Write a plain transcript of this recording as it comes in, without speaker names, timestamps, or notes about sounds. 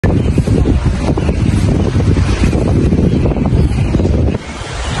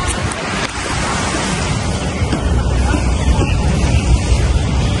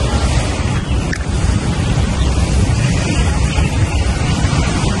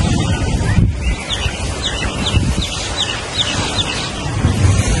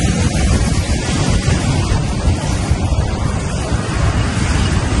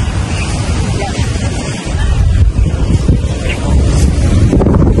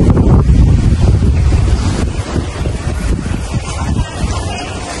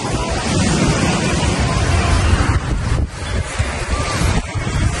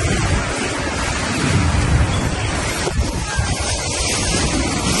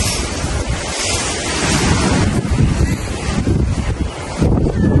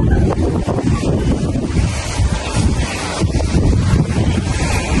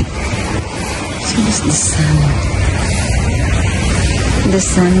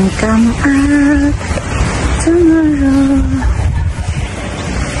sun come out tomorrow.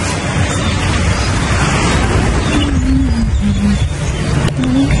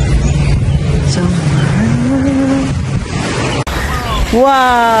 Tomorrow.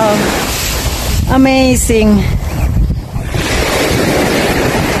 Wow! Amazing!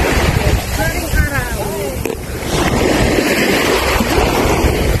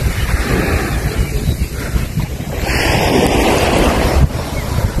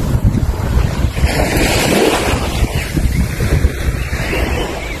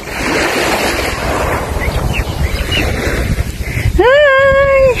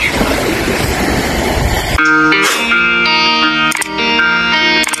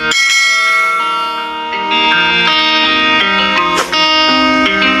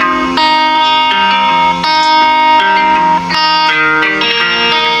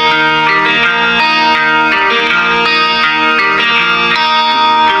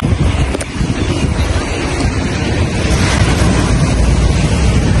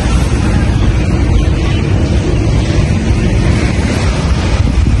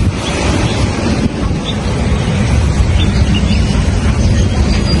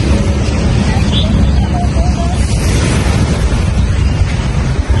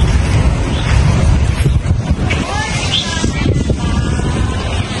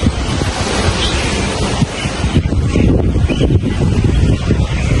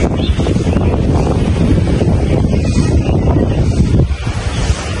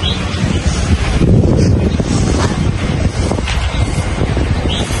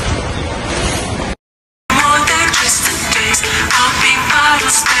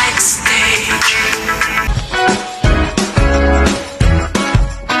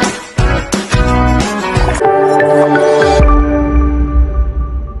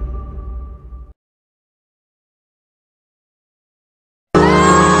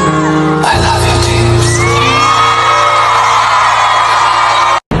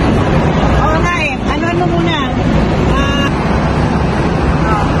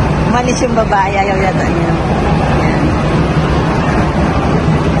 Malis yung babae, ayaw yata niya.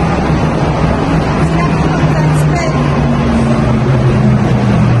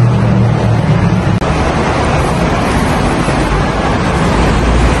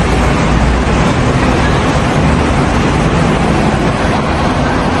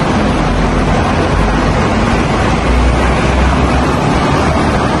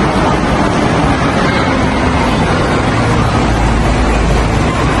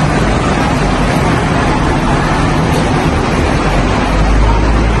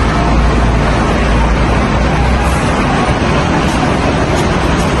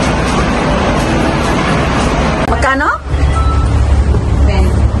 Ano?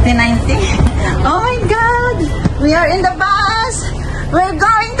 10.90. Oh my God! We are in the bus! We're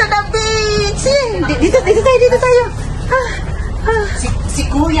going to the beach! Dito tayo! Si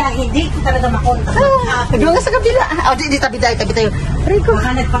Kuya, hindi ko talaga makontak. Doon nga sa kabila. Oh, di tabi tayo. Rico.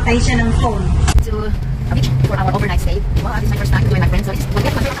 Baka nagpatay siya ng phone. To a beach for our overnight stay. Wow, this is my first time with my friends. So this is what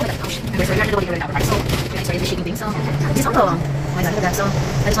we are doing during our night. So we're excited to shaking things. So this is Hong Kong. Oh my God, so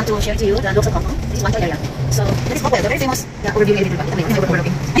I just want to share to you the looks of Hong Kong. This is one area. So this is Hong, the very famous overviewing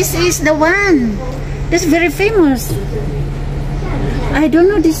everything. This is the one. That's very famous. I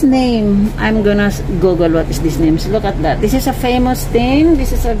don't know this name. I'm gonna Google what is this name. So look at that. This is a famous thing.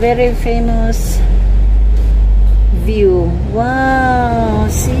 This is a very famous view.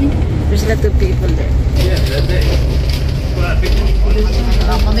 Wow. See? There's a lot of people there. Yeah, that's it.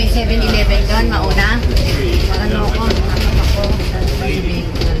 Kung may 7-Eleven doon, mauna. Ano ko,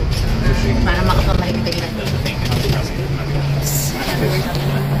 para makapamalik ka dito.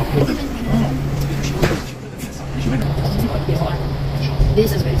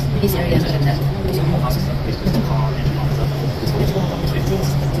 This is great. This area is like that.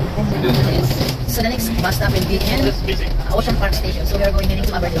 So the next bus stop will be in Ocean Park Station. So we are going heading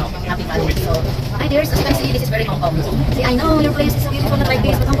to Aberdeen. Happy Valley. So hi there. As you can see, this is very Hong Kong. See, I know your place is so beautiful, not like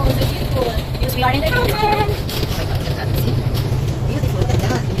this, but Hong Kong is so beautiful. Because we are in the garden. Oh my God, look at that. See? Beautiful. Look at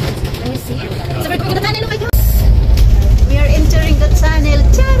that. Can you see? So we're going to the tunnel. Oh my God. We are entering the tunnel.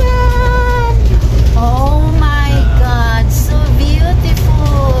 Ta-da! Oh my God, so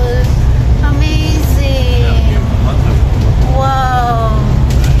beautiful. Amazing. Wow.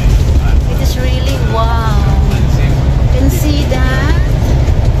 It is really wow. You can see that?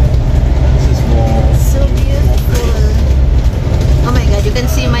 So beautiful. Oh my God, you can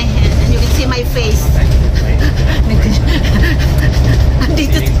see my hand and you can see my face.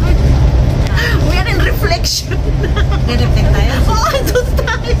 We are in reflection. Reflect tayo? Oh, ito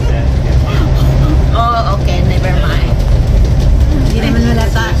tayo.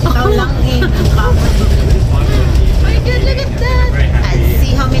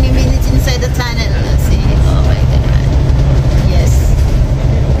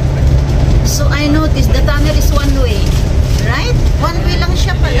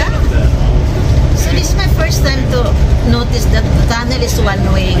 noticed that the tunnel is one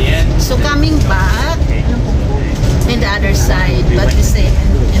way. So coming back in the other side, but the same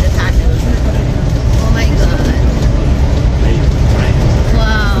in the tunnel. Oh my God.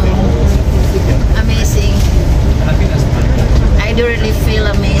 Wow. Amazing. I do really feel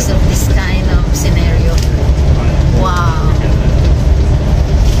amazed of this kind of scenario. Wow.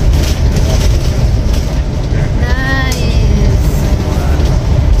 Nice.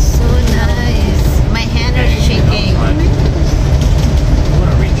 So nice. My hands are shaking.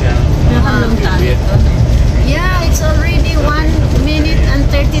 Yeah, it's already 1 minute and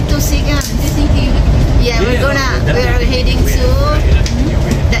 32 seconds. Yeah, we're heading to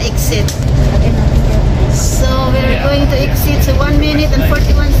the exit. So we're going to exit. So 1 minute and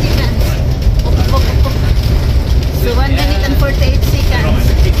 41 seconds. So 1 minute and 48 seconds.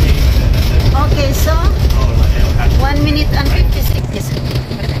 Okay, so 1 minute and 50 seconds.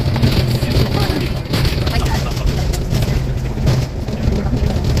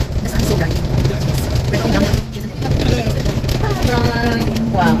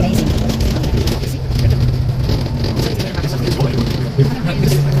 Wow, amazing.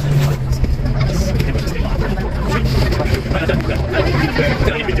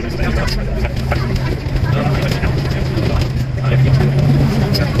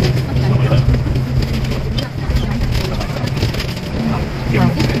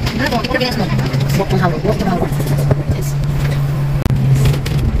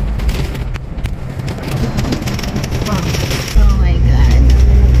 Oh my God,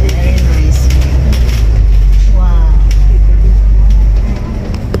 very nice. Wow.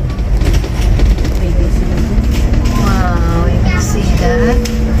 Wow, you can see that.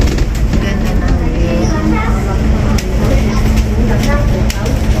 Ganda ng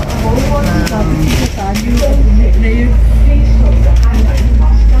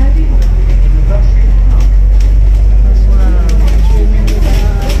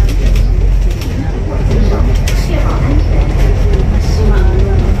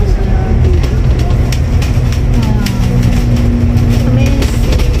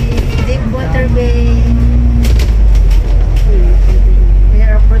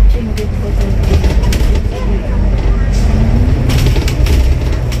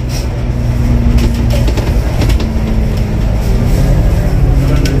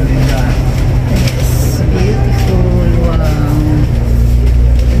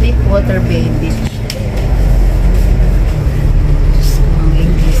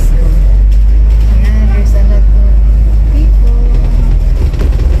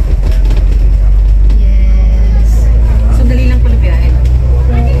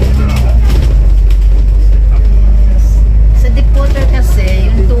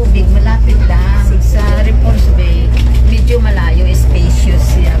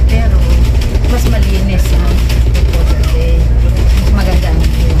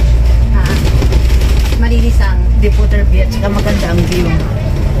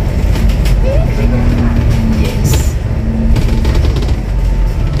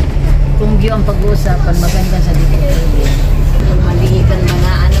view ang pag-uusapan, maganda sa dito. Maligitan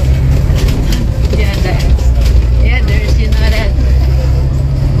mga ano. Yeah, there's, you know that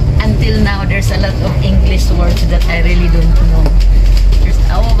until now, there's a lot of English words that I really don't know.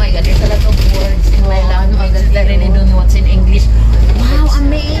 Oh my God, there's a lot of words in my language that I really don't know what's in English. Wow,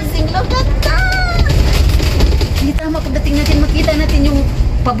 amazing! Look at that! Hindi tama pagdating natin, makita natin yung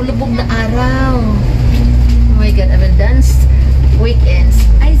pabulubog na araw. Oh my God, I will dance weekends.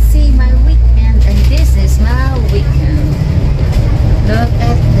 I see my weekend and this is my weekend. Look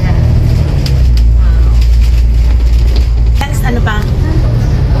at that. Wow. Next, ano pa?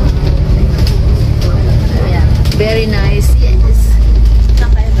 Yeah, very nice. Yes. Saan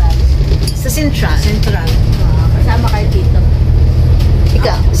kayo galing? Sa Central. Central. Kasama kayo dito.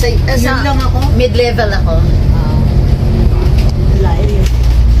 Ikaw, sa Yun lang ako? mid-level ako. Live.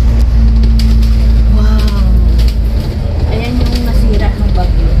 Wow. Ayan yung nasira ng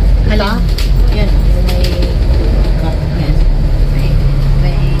bagyo. Hala? Yan, yung may cut. Yan.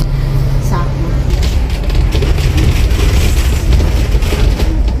 May sako.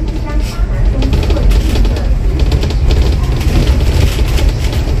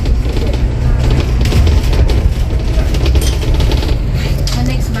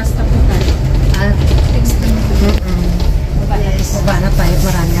 Next bus stop po tayo. Next na. Yes. Baba na tayo.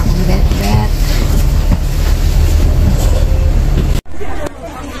 Marami akong bet.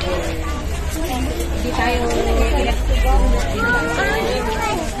 Hindi tayo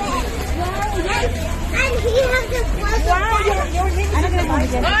And he has a plus. Wow, you're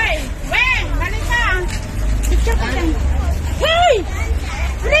Hoy! Wen! Veronica! Picture ko lang. Hey!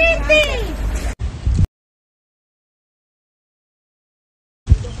 Lindy!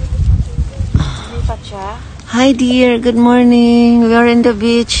 Hi dear, good morning. We are in the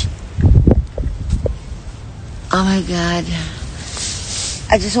beach. Oh my God.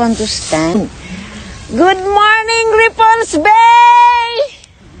 I just want to stand. Good morning, Repulse Bay!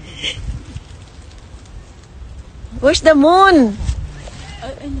 Where's the moon?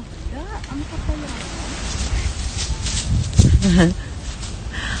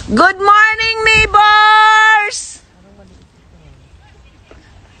 Good morning, neighbors!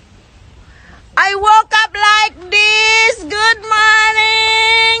 I woke up like this. Good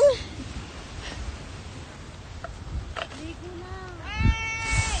morning!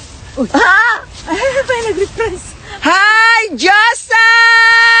 Ha? Hi,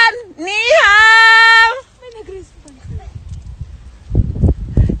 Josan! Ni hao!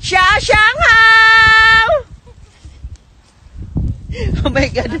 Xia xiang hao! Oh my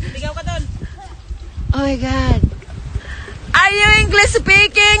God. Oh my God. Are you English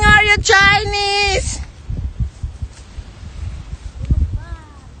speaking or are you Chinese?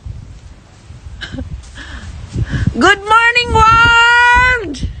 Good morning,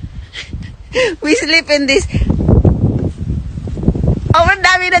 world! We sleep in this. Oh, ang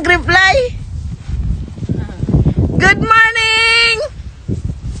dami nag-reply. Good morning!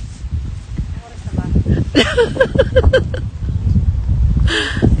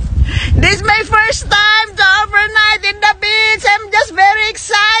 This is my first time to overnight in the beach. I'm just very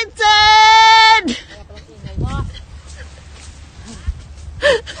excited.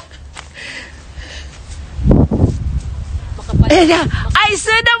 I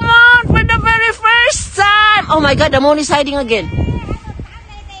see the moon for the very first time. Oh my God, the moon is hiding again.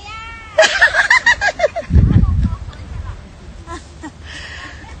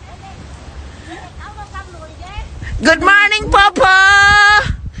 Good morning,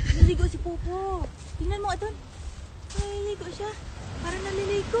 Papa. Naliligo si Popo. Tingnan mo, Adon. Naliligo siya. Parang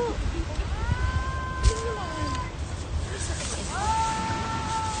naliligo.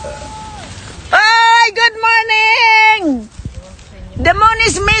 Hi, good morning. The moon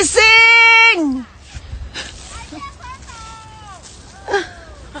is missing.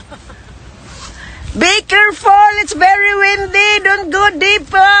 Be careful, it's very windy. Don't go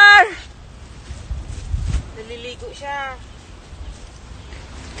deeper. Naliligo siya.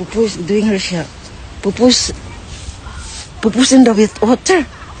 Pupu's doing her shot. Pupu's in the wet water.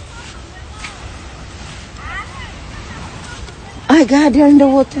 Oh my God, they're in the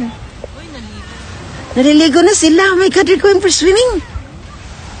water. Naliligo na sila. Oh my God, they're going for swimming.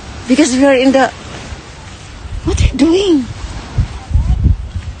 Because we are in the... What are you doing?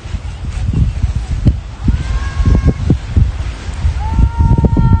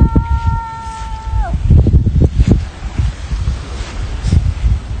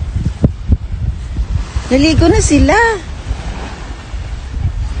 Naligo na sila.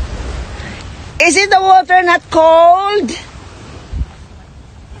 Is it the water not cold?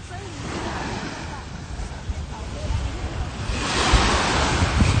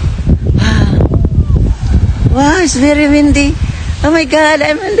 Wow, it's very windy. Oh my God,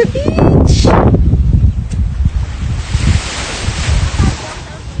 I'm on the beach.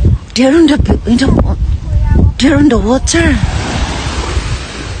 They're on the water.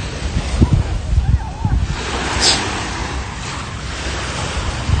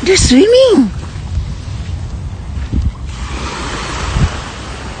 They're swimming.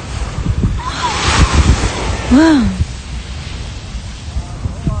 Wow.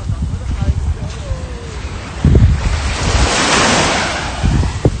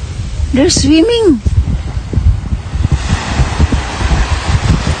 They're swimming.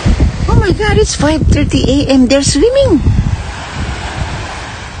 Oh my God, it's 5:30 a.m. They're swimming.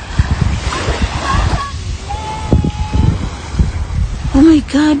 Oh my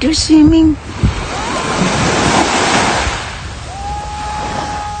God, they're swimming.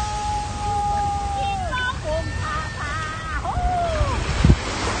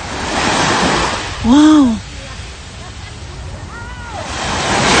 Wow.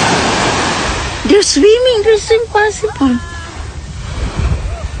 They're swimming. This is impossible.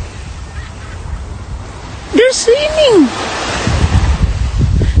 They're swimming.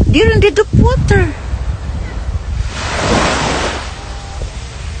 They're under the water.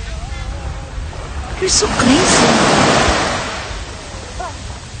 You're so crazy.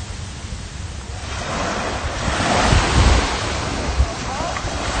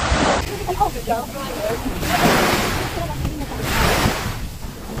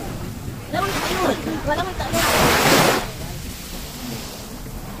 Alam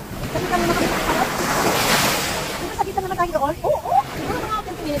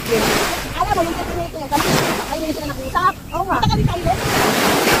mo, yung kasi ay hindi sila nag-usap. Oo nga. Kita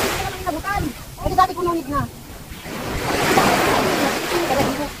kami tayo. Kasi dati ko need na.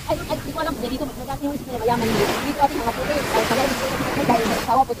 Ay, di ko alam, dito, magkakasya yung isip na mayaman nila. Dito ating mga puti, ay, kagaya dito, dahil may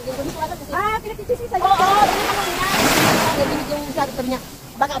asawa po, dito alam kasi. Pinagtitisi sa'yo. Oo, pinagtitisi mo niya. Yung sabi niya,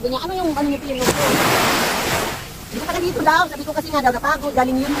 baka sabi niya, ano yung pinag ko? Di ko dito daw, sabi ko kasi nga daw, napagod,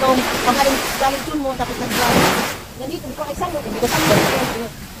 galing yun nung, galing yun mo, tapos nandito, di ko ay saan, hindi ko saan.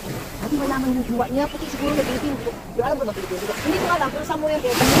 Hindi mo naman yung juwa niya, pati siguro na Pilipino. Di alam ko na Pilipino. Hindi ko alam, pero somewhere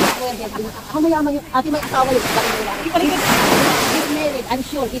there, ako mayaman yung, ate may asawa yung galing nila. He's married, I'm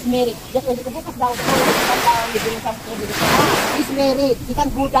sure he's married. Just when you bukas daw, he's married. He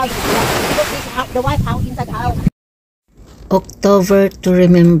can't go down. Because the wife out inside the house. October to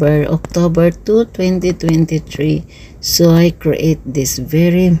remember, October 2, 2023. So I create this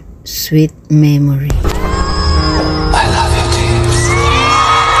very sweet memory.